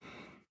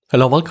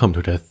Hello, welcome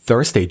to the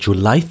Thursday,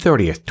 July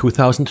 30th,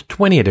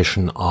 2020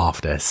 edition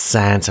of the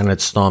SANS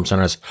and Storm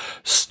Center's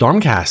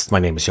StormCast. My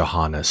name is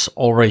Johannes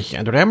Ulrich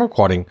and today I'm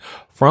recording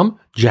from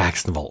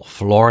Jacksonville,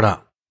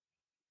 Florida.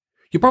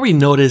 You probably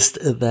noticed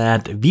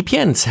that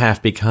VPNs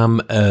have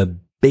become a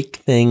big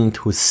thing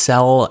to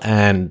sell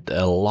and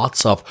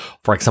lots of,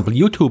 for example,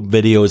 YouTube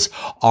videos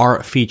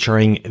are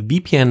featuring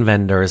VPN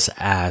vendors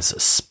as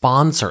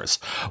sponsors.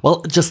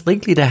 Well, just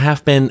lately there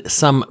have been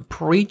some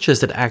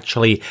breaches that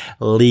actually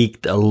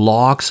leaked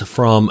logs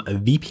from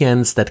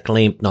VPNs that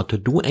claimed not to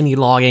do any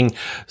logging.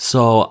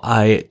 So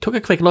I took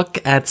a quick look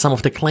at some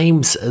of the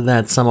claims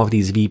that some of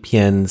these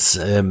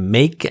VPNs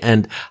make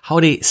and how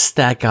they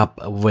stack up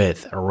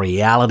with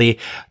reality.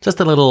 Just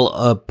a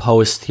little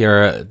post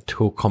here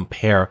to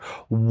compare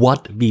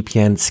what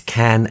VPNs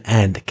can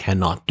and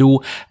cannot do,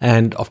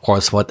 and of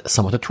course what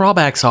some of the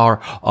drawbacks are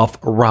of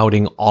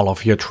routing all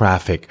of your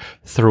traffic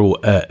through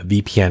a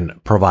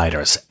VPN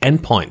provider's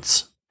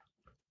endpoints.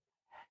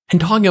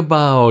 And talking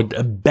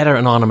about better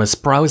anonymous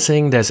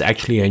browsing, there's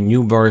actually a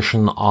new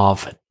version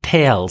of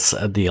Tails,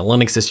 the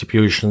Linux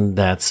distribution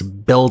that's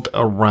built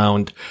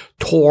around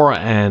Tor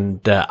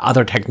and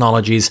other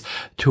technologies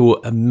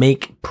to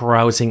make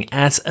browsing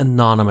as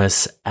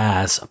anonymous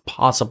as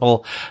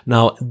possible.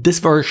 Now, this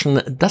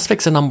version does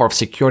fix a number of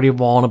security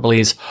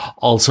vulnerabilities,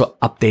 also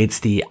updates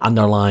the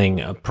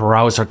underlying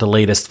browser, the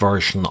latest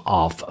version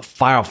of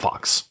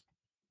Firefox.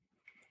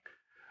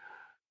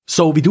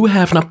 So we do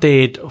have an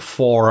update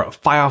for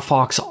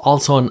Firefox,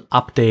 also an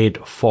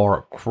update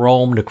for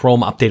Chrome. The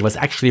Chrome update was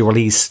actually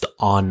released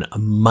on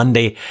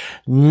Monday.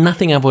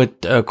 Nothing I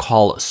would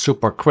call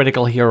super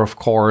critical here, of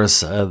course.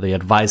 The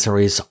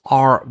advisories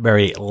are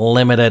very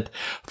limited.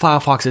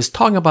 Firefox is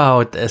talking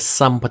about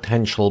some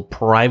potential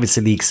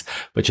privacy leaks,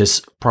 which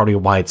is probably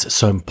why it's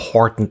so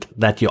important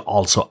that you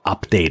also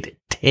update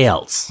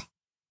Tails.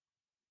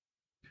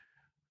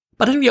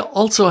 But then we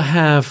also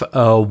have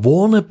a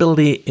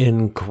vulnerability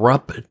in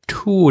Grub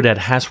 2 that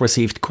has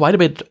received quite a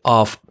bit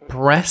of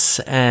press,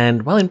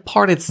 and well, in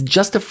part it's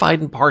justified,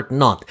 in part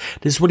not.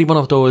 This is really one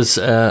of those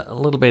a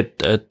little bit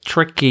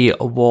tricky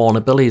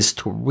vulnerabilities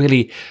to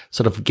really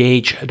sort of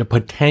gauge the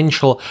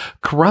potential.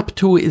 Grub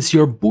 2 is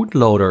your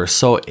bootloader,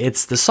 so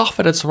it's the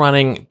software that's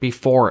running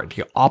before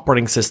the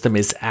operating system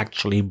is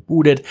actually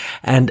booted,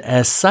 and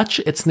as such,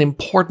 it's an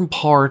important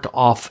part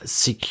of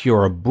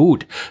secure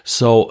boot,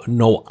 so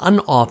no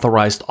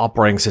unauthorized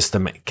operating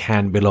system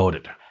can be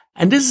loaded.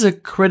 And this is a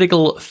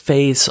critical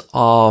phase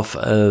of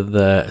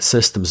the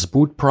system's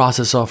boot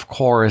process, of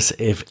course.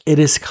 If it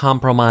is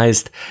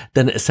compromised,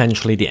 then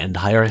essentially the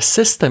entire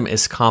system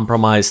is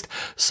compromised.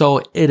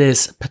 So it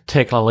is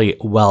particularly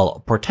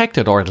well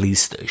protected, or at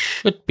least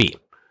should be.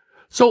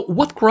 So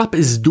what Grub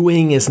is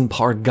doing is in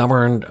part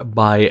governed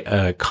by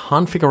a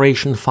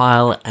configuration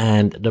file,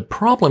 and the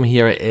problem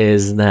here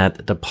is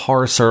that the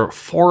parser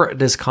for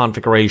this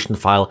configuration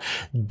file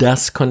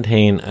does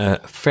contain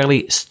a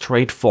fairly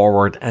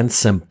straightforward and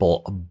simple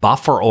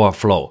buffer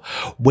overflow.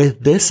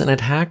 With this, an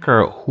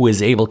attacker who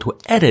is able to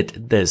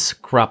edit this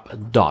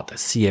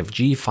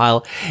grub.cfg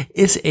file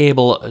is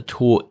able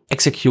to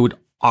execute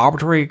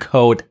arbitrary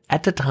code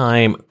at the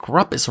time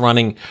Grub is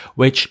running,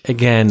 which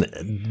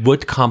again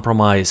would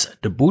compromise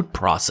the boot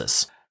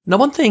process. Now,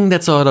 one thing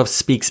that sort of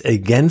speaks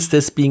against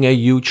this being a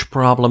huge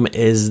problem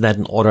is that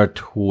in order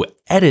to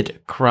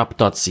edit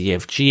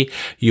grub.cfg,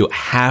 you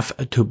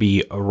have to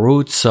be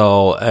root,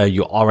 so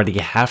you already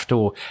have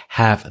to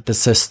have the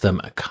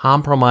system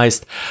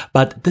compromised.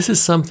 But this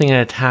is something an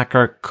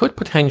attacker could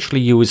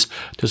potentially use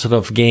to sort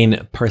of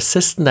gain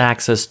persistent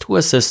access to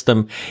a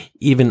system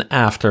even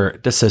after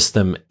the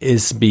system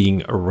is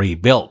being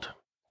rebuilt.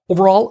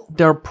 Overall,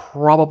 there are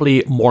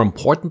probably more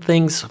important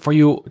things for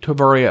you to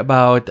worry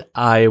about.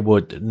 I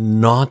would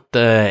not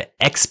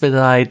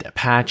expedite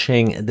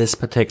patching this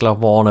particular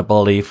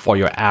vulnerability for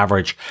your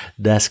average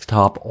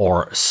desktop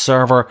or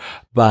server,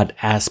 but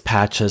as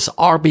patches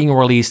are being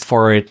released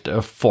for it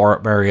for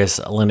various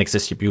Linux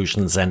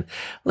distributions, and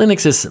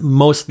Linux is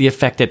mostly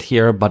affected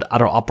here, but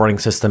other operating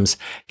systems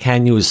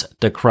can use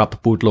the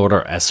Grub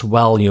bootloader as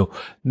well. You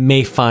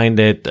may find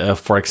it,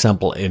 for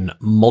example, in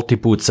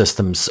multi-boot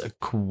systems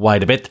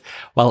quite a bit.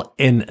 Well,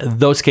 in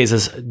those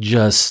cases,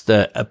 just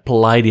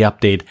apply the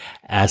update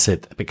as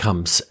it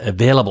becomes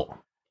available.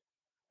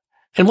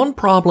 And one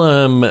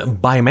problem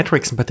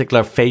biometrics, in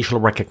particular facial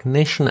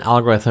recognition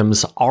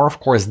algorithms, are of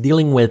course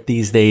dealing with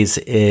these days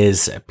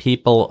is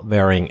people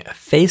wearing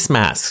face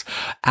masks.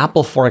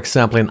 Apple, for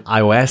example, in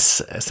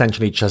iOS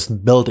essentially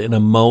just built in a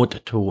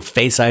mode to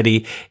Face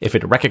ID. If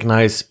it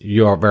recognizes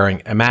you're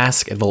wearing a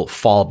mask, it will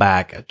fall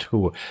back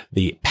to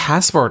the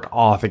password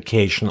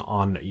authentication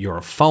on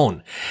your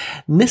phone.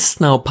 NIST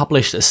now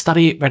published a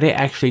study where they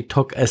actually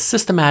took a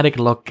systematic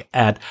look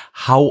at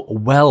how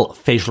well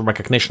facial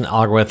recognition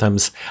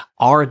algorithms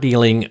are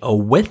dealing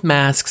with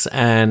masks,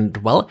 and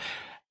well,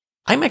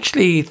 I'm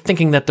actually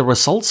thinking that the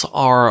results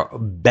are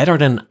better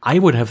than I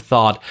would have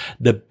thought.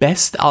 The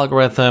best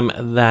algorithm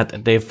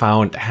that they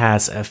found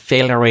has a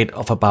failure rate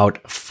of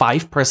about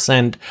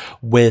 5%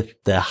 with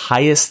the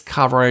highest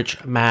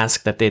coverage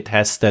mask that they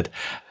tested,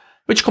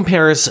 which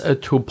compares to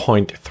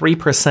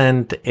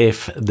 0.3%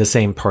 if the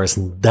same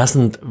person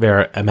doesn't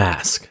wear a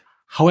mask.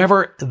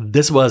 However,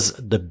 this was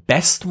the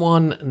best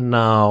one.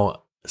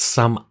 Now,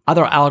 some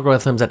other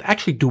algorithms that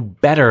actually do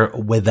better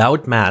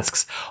without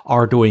masks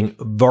are doing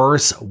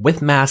worse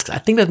with masks. I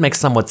think that makes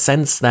somewhat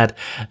sense that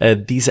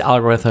these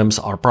algorithms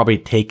are probably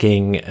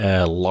taking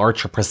a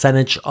larger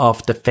percentage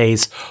of the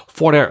face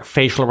for their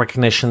facial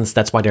recognitions.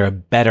 That's why they're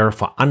better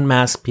for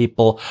unmasked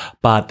people,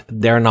 but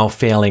they're now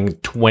failing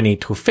 20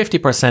 to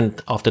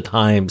 50% of the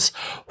times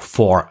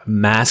for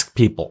masked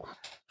people.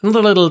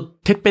 Another little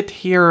tidbit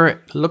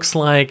here, looks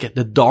like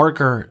the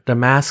darker the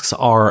masks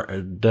are,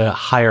 the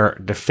higher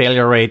the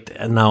failure rate.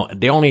 Now,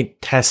 they only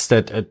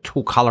tested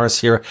two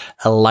colors here,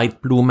 a light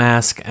blue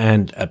mask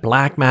and a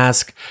black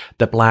mask.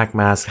 The black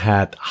mask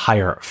had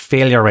higher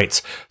failure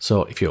rates.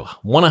 So if you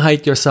want to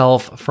hide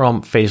yourself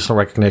from facial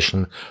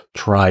recognition,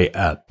 try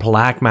a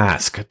black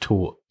mask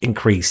to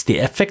increase the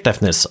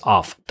effectiveness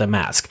of the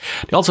mask.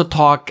 They also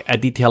talk a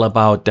detail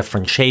about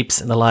different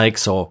shapes and the like.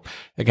 So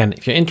again,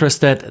 if you're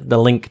interested, the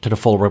link to the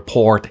full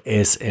report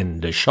is in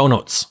the show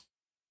notes.